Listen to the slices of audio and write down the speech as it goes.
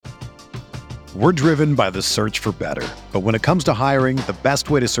We're driven by the search for better. But when it comes to hiring, the best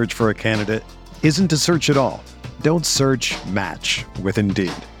way to search for a candidate isn't to search at all. Don't search, match with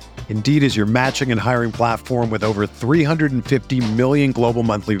Indeed. Indeed is your matching and hiring platform with over 350 million global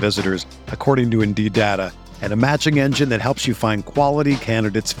monthly visitors, according to Indeed data, and a matching engine that helps you find quality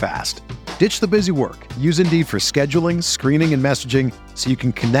candidates fast. Ditch the busy work. Use Indeed for scheduling, screening, and messaging so you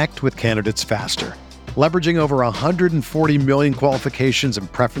can connect with candidates faster. Leveraging over 140 million qualifications and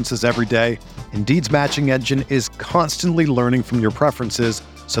preferences every day, Indeed's matching engine is constantly learning from your preferences,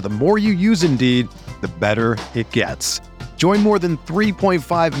 so the more you use Indeed, the better it gets. Join more than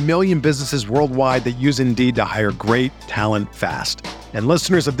 3.5 million businesses worldwide that use Indeed to hire great talent fast. And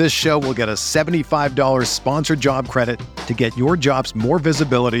listeners of this show will get a $75 sponsored job credit to get your jobs more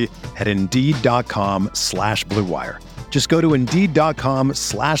visibility at Indeed.com/Blue Wire. Just go to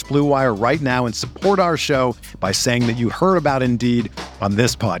Indeed.com/Blue Wire right now and support our show by saying that you heard about Indeed on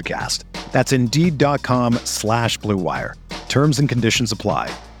this podcast. That's Indeed.com/Blue Wire. Terms and conditions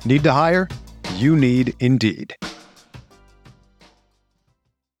apply. Need to hire? You need Indeed.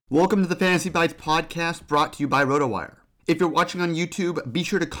 Welcome to the Fantasy Bites podcast brought to you by RotoWire. If you're watching on YouTube, be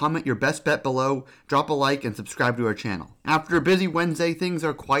sure to comment your best bet below, drop a like, and subscribe to our channel. After a busy Wednesday, things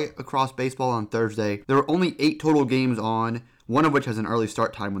are quiet across baseball on Thursday. There are only 8 total games on, one of which has an early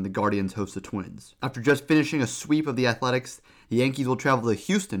start time when the Guardians host the Twins. After just finishing a sweep of the Athletics, the Yankees will travel to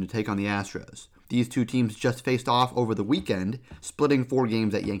Houston to take on the Astros. These two teams just faced off over the weekend, splitting 4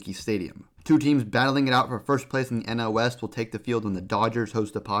 games at Yankee Stadium. Two teams battling it out for first place in the NL West will take the field when the Dodgers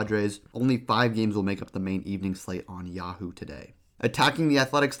host the Padres. Only 5 games will make up the main evening slate on Yahoo today. Attacking the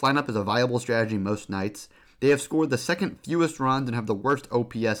Athletics lineup is a viable strategy most nights. They have scored the second fewest runs and have the worst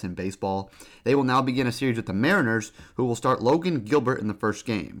OPS in baseball. They will now begin a series with the Mariners, who will start Logan Gilbert in the first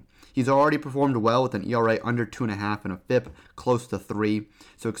game. He's already performed well with an ERA under 2.5 and a FIP close to 3,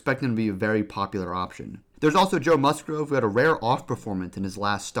 so expect him to be a very popular option. There's also Joe Musgrove, who had a rare off performance in his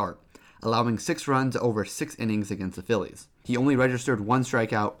last start, allowing 6 runs over 6 innings against the Phillies. He only registered 1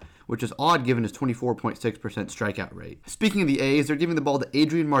 strikeout, which is odd given his 24.6% strikeout rate. Speaking of the A's, they're giving the ball to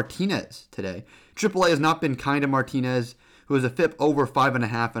Adrian Martinez today. AAA has not been kind to Martinez, who has a FIP over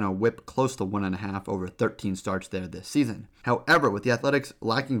 5.5 and a WHIP close to 1.5 over 13 starts there this season. However, with the Athletics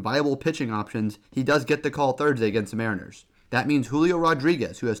lacking viable pitching options, he does get the call Thursday against the Mariners. That means Julio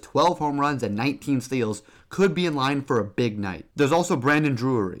Rodriguez, who has 12 home runs and 19 steals, could be in line for a big night. There's also Brandon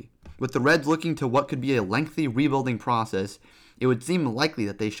Drury. With the Reds looking to what could be a lengthy rebuilding process, it would seem likely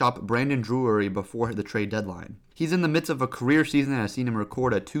that they shop Brandon Drury before the trade deadline. He's in the midst of a career season and has seen him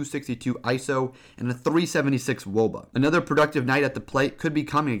record a .262 ISO and a .376 WOBA. Another productive night at the plate could be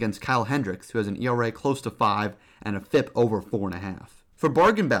coming against Kyle Hendricks, who has an ERA close to 5 and a FIP over 4.5. For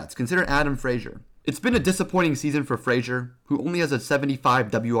bargain bats, consider Adam Frazier. It's been a disappointing season for Frazier, who only has a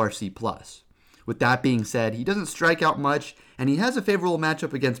 75 WRC+. With that being said, he doesn't strike out much, and he has a favorable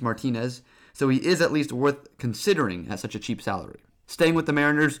matchup against Martinez, so he is at least worth considering at such a cheap salary. Staying with the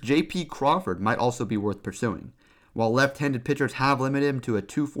Mariners, J.P. Crawford might also be worth pursuing. While left-handed pitchers have limited him to a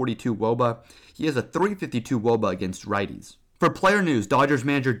 .242 WOBA, he has a .352 WOBA against righties. For player news, Dodgers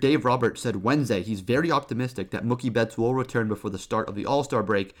manager Dave Roberts said Wednesday he's very optimistic that Mookie Betts will return before the start of the All-Star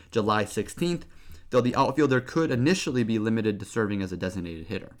break, July 16th, though the outfielder could initially be limited to serving as a designated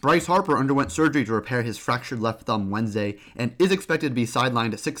hitter. Bryce Harper underwent surgery to repair his fractured left thumb Wednesday and is expected to be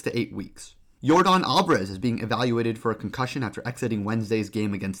sidelined 6 to 8 weeks. Yordan Alvarez is being evaluated for a concussion after exiting Wednesday's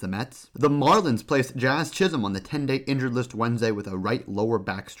game against the Mets. The Marlins placed Jazz Chisholm on the 10-day injured list Wednesday with a right lower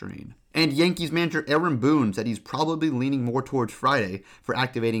back strain. And Yankees manager Aaron Boone said he's probably leaning more towards Friday for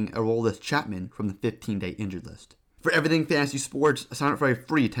activating Aroldis Chapman from the 15-day injured list. For everything fantasy sports, sign up for a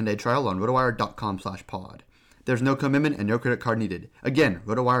free 10-day trial on rotowire.com/pod. There's no commitment and no credit card needed. Again,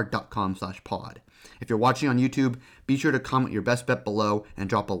 rotowire.com/pod. If you're watching on YouTube, be sure to comment your best bet below and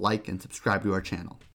drop a like and subscribe to our channel.